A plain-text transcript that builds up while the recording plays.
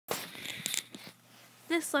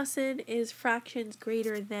This lesson is fractions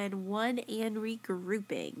greater than 1 and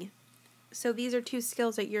regrouping. So these are two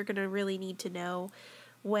skills that you're going to really need to know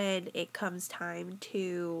when it comes time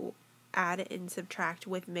to add and subtract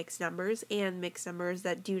with mixed numbers and mixed numbers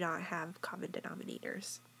that do not have common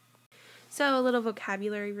denominators. So a little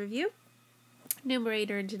vocabulary review.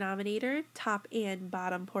 Numerator and denominator, top and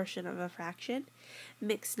bottom portion of a fraction.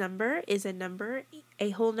 Mixed number is a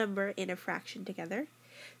whole number in a fraction together.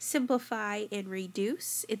 Simplify and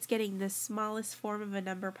reduce, it's getting the smallest form of a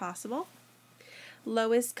number possible.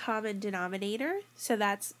 Lowest common denominator, so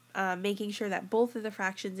that's making sure that both of the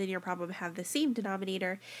fractions in your problem have the same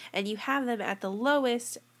denominator and you have them at the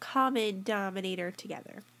lowest common denominator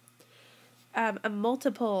together. A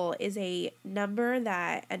multiple is a number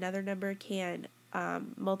that another number can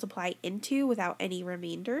multiply into without any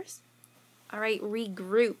remainders. All right,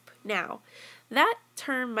 regroup. Now, that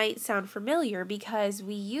term might sound familiar because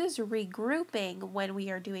we use regrouping when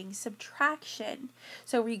we are doing subtraction.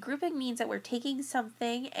 So regrouping means that we're taking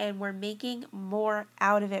something and we're making more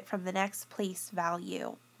out of it from the next place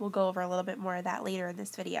value. We'll go over a little bit more of that later in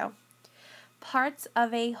this video. Parts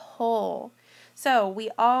of a whole. So we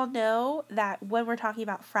all know that when we're talking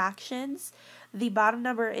about fractions, the bottom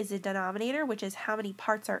number is a denominator, which is how many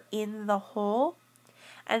parts are in the whole.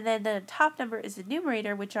 And then the top number is the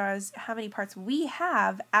numerator, which is how many parts we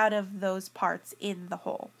have out of those parts in the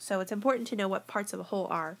whole. So it's important to know what parts of a whole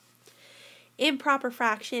are. Improper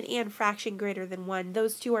fraction and fraction greater than 1,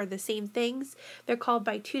 those two are the same things. They're called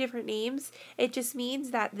by two different names. It just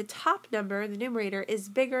means that the top number, the numerator, is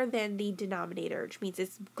bigger than the denominator, which means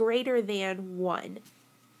it's greater than 1.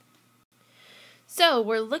 So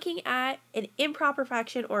we're looking at an improper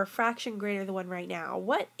fraction or a fraction greater than 1 right now.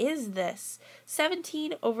 What is this?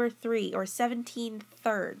 17 over 3 or 17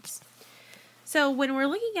 thirds. So when we're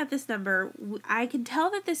looking at this number, I can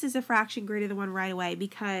tell that this is a fraction greater than 1 right away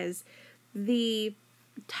because the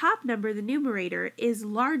top number, the numerator, is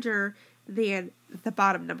larger than the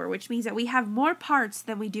bottom number, which means that we have more parts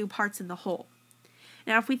than we do parts in the whole.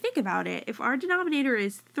 Now if we think about it, if our denominator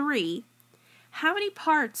is 3, how many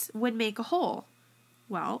parts would make a whole?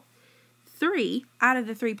 Well, 3 out of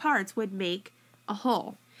the 3 parts would make a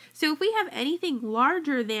whole. So if we have anything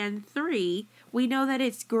larger than 3, we know that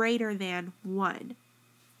it's greater than 1.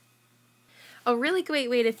 A really great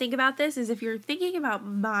way to think about this is if you're thinking about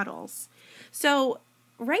models. So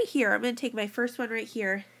right here, I'm going to take my first one right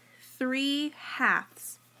here,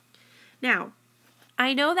 3/2. Now,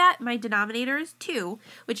 I know that my denominator is 2,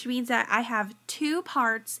 which means that I have 2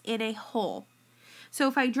 parts in a whole. So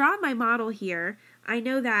if I draw my model here, I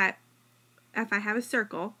know that if I have a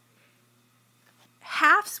circle,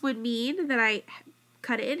 halves would mean that I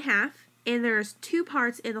cut it in half and there's 2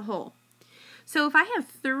 parts in the whole. So if I have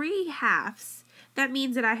 3 halves, that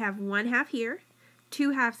means that I have 1 half here,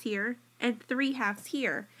 2 halves here, and 3 halves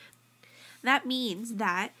here. That means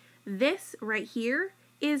that this right here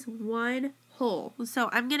is 1 whole. So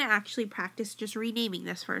I'm going to actually practice just renaming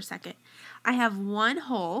this for a second. I have 1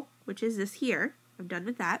 whole, which is this here. I'm done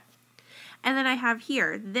with that. And then I have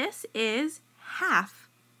here, this is half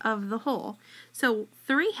of the whole. So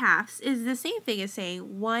 3 halves is the same thing as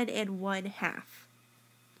saying 1 and 1/2.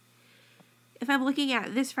 If I'm looking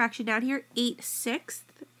at this fraction down here, 8/6,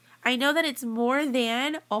 I know that it's more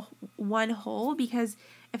than 1 whole because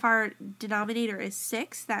if our denominator is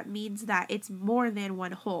 6, that means that it's more than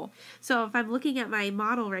 1 whole. So if I'm looking at my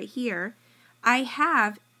model right here, I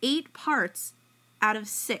have 8 parts out of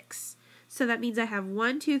 6. So that means I have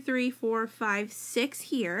 1, 2, 3, 4, 5, 6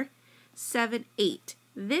 here, 7, 8.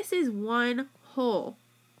 This is 1 whole.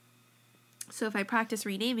 So if I practice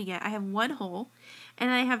renaming it, I have 1 whole,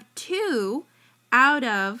 and I have 2 out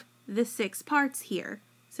of the 6 parts here.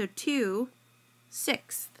 So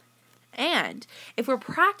 2/6. And if we're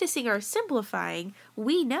practicing our simplifying,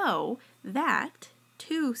 we know that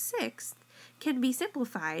 2/6 can be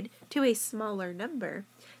simplified to a smaller number.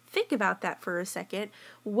 Think about that for a second.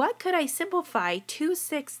 What could I simplify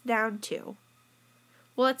 2/6 down to?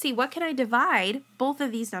 Well, let's see, what can I divide both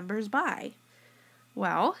of these numbers by?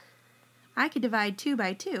 Well, I could divide 2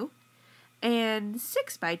 by 2 and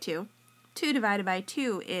 6 by 2. 2 divided by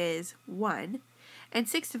 2 is 1, and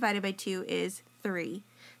 6 divided by 2 is 3.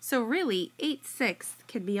 So really, 8/6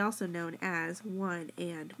 can be also known as 1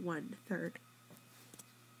 and 1/3.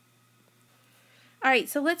 All right,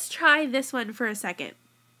 so let's try this one for a second.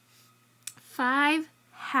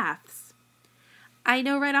 5/2. I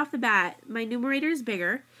know right off the bat my numerator is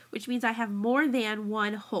bigger, which means I have more than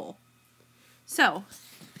 1 whole. So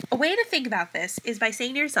a way to think about this is by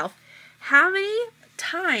saying to yourself, how many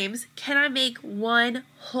times can I make 1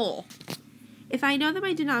 whole? If I know that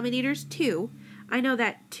my denominator is 2, I know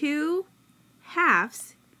that 2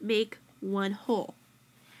 halves make 1 whole.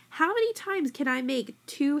 How many times can I make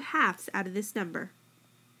 2 halves out of this number?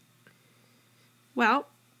 Well,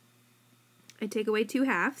 I take away 2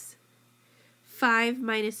 halves. 5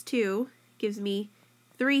 minus 2 gives me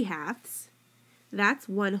 3 halves. That's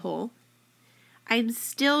 1 whole. I'm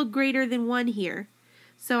still greater than 1 here,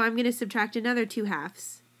 so I'm going to subtract another 2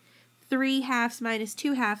 halves. 3 halves minus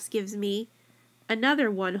 2 halves gives me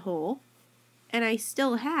another 1 whole, and I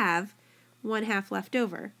still have 1 half left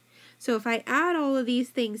over. So if I add all of these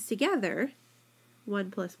things together,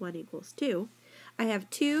 1 plus 1 equals 2, I have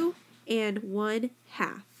 2 and 1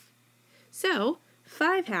 half. So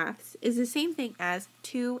 5 halves is the same thing as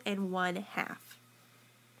 2 and 1 half.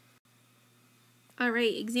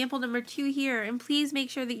 Alright, example number 2 here, and please make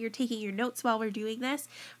sure that you're taking your notes while we're doing this,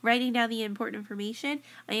 writing down the important information.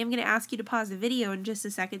 I am going to ask you to pause the video in just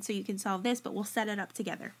a second so you can solve this, but we'll set it up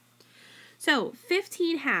together. So,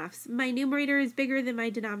 15 halves. My numerator is bigger than my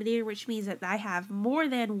denominator, which means that I have more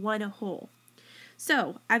than 1 whole.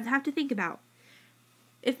 So, I have to think about,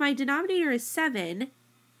 if my denominator is 7,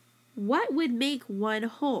 what would make 1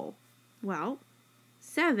 whole? Well,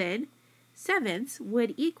 7 sevenths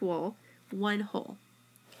would equal 1 whole.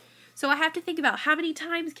 So I have to think about how many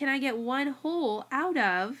times can I get 1 whole out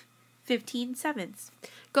of 15 sevenths.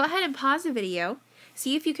 Go ahead and pause the video,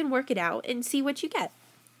 see if you can work it out, and see what you get.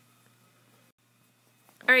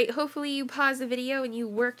 Alright, hopefully you paused the video and you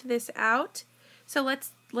worked this out. So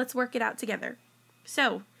let's work it out together.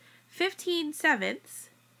 So 15 sevenths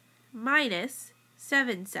minus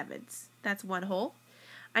 7 sevenths. That's 1 whole.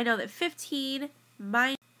 I know that 15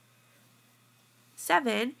 minus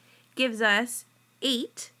 7 gives us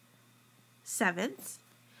 8 sevenths.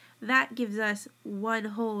 That gives us 1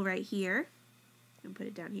 whole right here. And put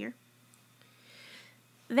it down here.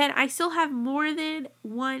 Then I still have more than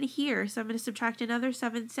 1 here, so I'm going to subtract another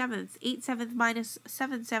 7 sevenths. 8 sevenths minus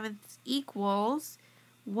 7 sevenths equals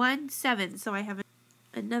 1 seventh. So I have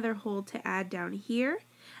another whole to add down here.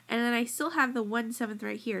 And then I still have the 1 seventh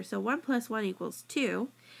right here. So 1 plus 1 equals 2.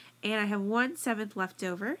 And I have 1 seventh left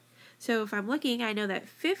over. So if I'm looking, I know that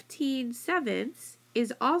 15 sevenths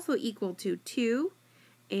is also equal to 2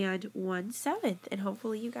 and 1 seventh. And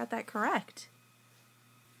hopefully you got that correct.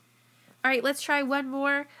 Alright, let's try one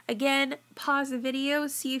more. Again, pause the video,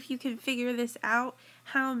 see if you can figure this out.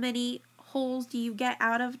 How many wholes do you get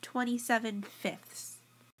out of 27 fifths?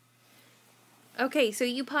 Okay, so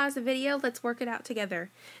you pause the video, let's work it out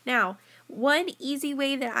together. Now, one easy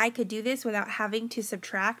way that I could do this without having to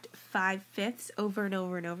subtract 5 fifths over and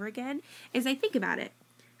over and over again is I think about it.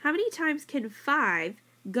 How many times can 5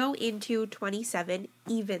 go into 27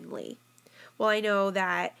 evenly? Well, I know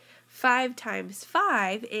that 5 times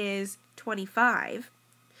 5 is 25.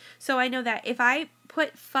 So I know that if I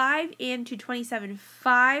put 5 into 27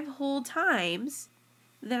 5 whole times,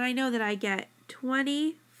 then I know that I get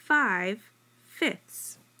 25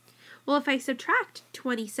 fifths. Well, if I subtract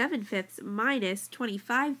 27 fifths minus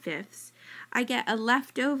 25 fifths, I get a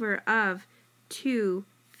leftover of 2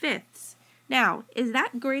 fifths. Now, is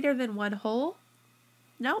that greater than 1 whole?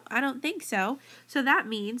 No, I don't think so. So that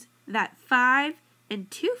means that 5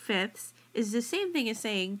 and 2 fifths is the same thing as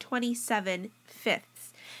saying 27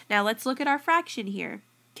 fifths. Now let's look at our fraction here.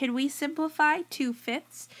 Can we simplify 2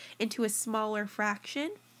 fifths into a smaller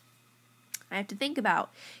fraction? I have to think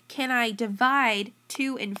about, can I divide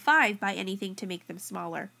 2 and 5 by anything to make them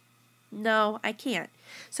smaller? No, I can't.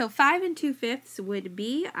 So 5 and 2 fifths would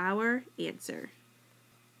be our answer.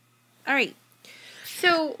 Alright,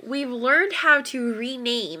 so we've learned how to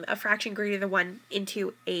rename a fraction greater than 1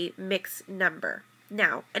 into a mixed number.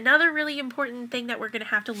 Now, another really important thing that we're going to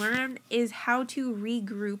have to learn is how to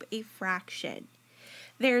regroup a fraction.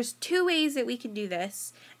 There's 2 ways that we can do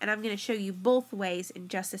this, and I'm going to show you both ways in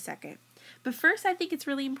just a second. But first, I think it's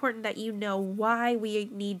really important that you know why we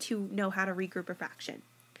need to know how to regroup a fraction.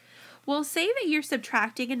 Well, say that you're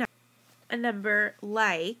subtracting a number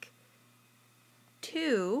like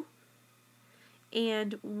 2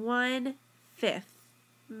 and 1 fifth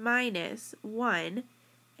minus 1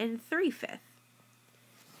 and 3 fifths.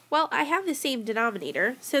 Well, I have the same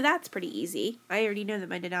denominator, so that's pretty easy. I already know that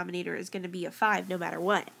my denominator is going to be a 5 no matter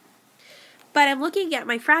what. But I'm looking at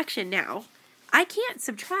my fraction now. I can't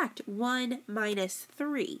subtract 1 minus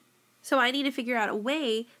 3. So I need to figure out a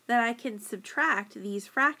way that I can subtract these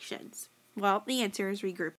fractions. Well, the answer is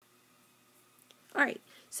regroup. Alright,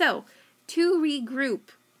 so to regroup,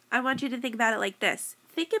 I want you to think about it like this.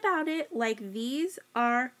 Think about it like these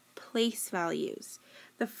are place values.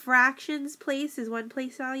 The fractions place is 1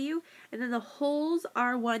 place value, and then the wholes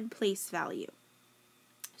are 1 place value.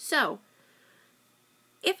 So,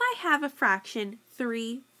 if I have a fraction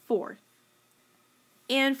 3/4.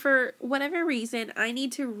 And for whatever reason, I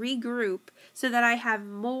need to regroup so that I have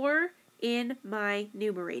more in my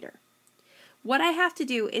numerator. What I have to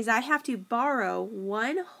do is I have to borrow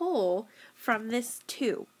one whole from this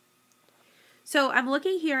 2. So I'm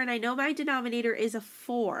looking here and I know my denominator is a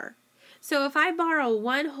 4. So if I borrow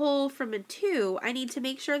one whole from a 2, I need to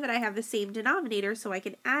make sure that I have the same denominator so I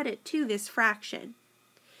can add it to this fraction.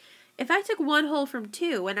 If I took one whole from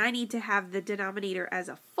 2 and I need to have the denominator as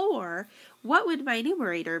a 4, what would my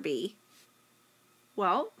numerator be?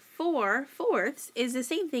 Well, 4/4 is the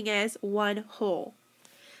same thing as one whole.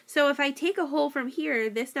 So if I take a whole from here,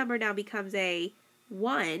 this number now becomes a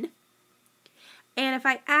 1. And if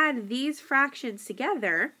I add these fractions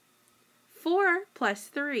together, 4 plus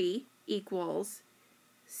 3 equals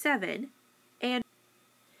 7. And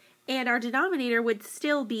our denominator would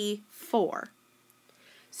still be 4.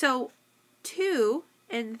 So 2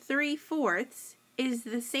 3/4 is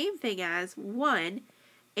the same thing as 1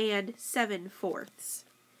 7/4.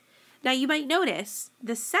 Now you might notice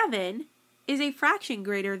the 7 is a fraction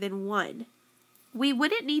greater than 1. We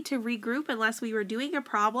wouldn't need to regroup unless we were doing a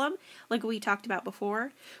problem like we talked about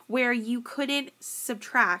before, where you couldn't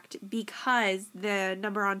subtract because the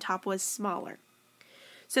number on top was smaller.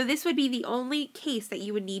 So this would be the only case that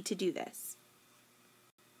you would need to do this.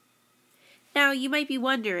 Now, you might be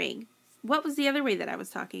wondering, what was the other way that I was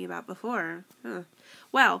talking about before?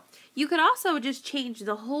 Well, you could also just change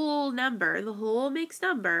the whole number, the whole mixed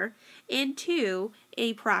number, into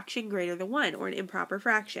a fraction greater than 1, or an improper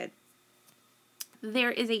fraction.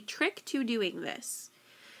 There is a trick to doing this.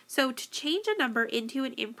 So to change a number into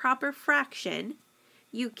an improper fraction,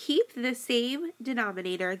 you keep the same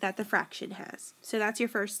denominator that the fraction has. So that's your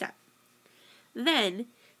first step. Then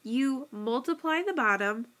you multiply the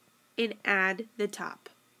bottom and add the top.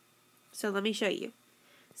 So let me show you.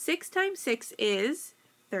 6 times 6 is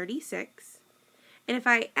 36. And if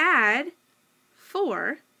I add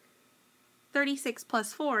 4, 36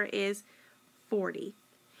 plus 4 is 40.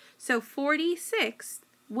 So 46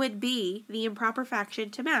 would be the improper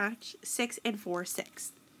fraction to match 6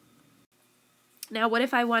 4/6. Now what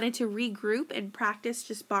if I wanted to regroup and practice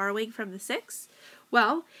just borrowing from the 6?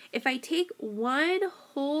 Well, if I take one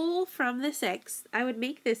whole from the 6, I would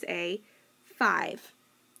make this a 5.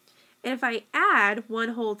 And if I add one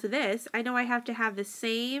whole to this, I know I have to have the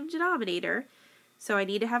same denominator, so I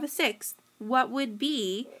need to have a 6. What would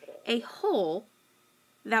be a whole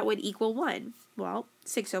that would equal 1? Well,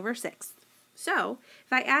 6/6. So,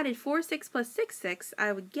 if I added 4/6 plus 6/6,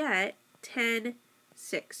 I would get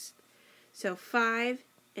 10/6. So 5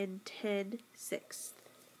 10/6.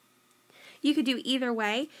 You could do either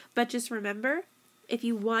way, but just remember, if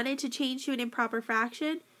you wanted to change to an improper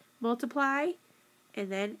fraction, multiply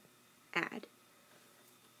and then add.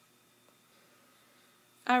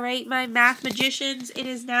 Alright, my math magicians, it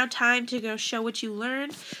is now time to go show what you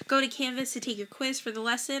learned. Go to Canvas to take your quiz for the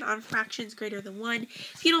lesson on fractions greater than 1.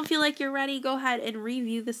 If you don't feel like you're ready, go ahead and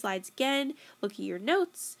review the slides again. Look at your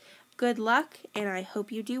notes. Good luck, and I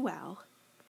hope you do well.